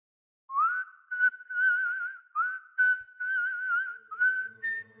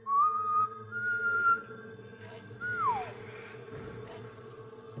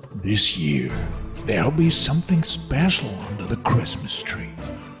This year, there'll be something special under the Christmas tree.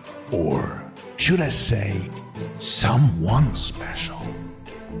 Or should I say, someone special.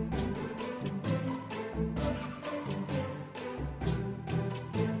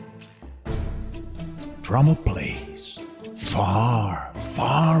 From a place far,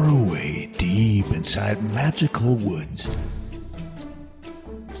 far away, deep inside magical woods,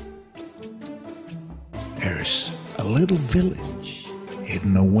 there's a little village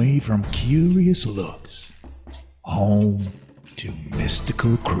hidden away from curious looks, home to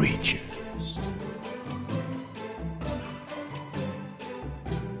mystical creatures.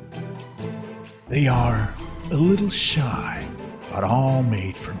 They are a little shy, but all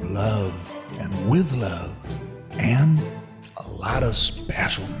made from love and with love and a lot of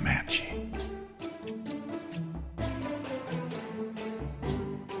special magic.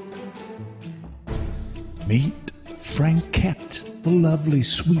 Meet Frankette, the lovely,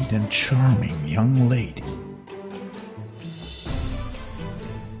 sweet, and charming young lady.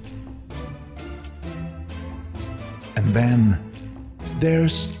 And then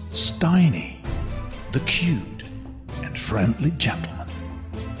there's Steiny, the cute and friendly gentleman.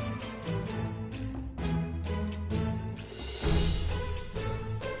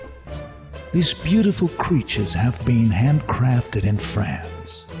 These beautiful creatures have been handcrafted in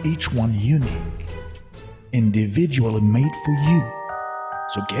France, each one unique, individually made for you.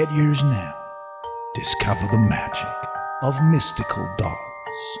 So get yours now. Discover the magic of mystical dolls.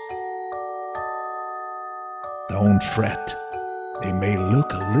 Don't fret. They may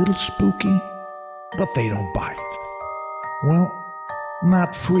look a little spooky, but they don't bite. Well,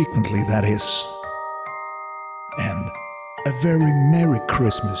 not frequently, that is. And a very Merry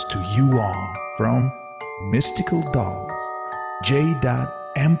Christmas to you all from Mystical Dolls.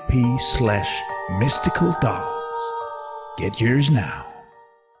 j.mp/mystical dolls. Get yours now.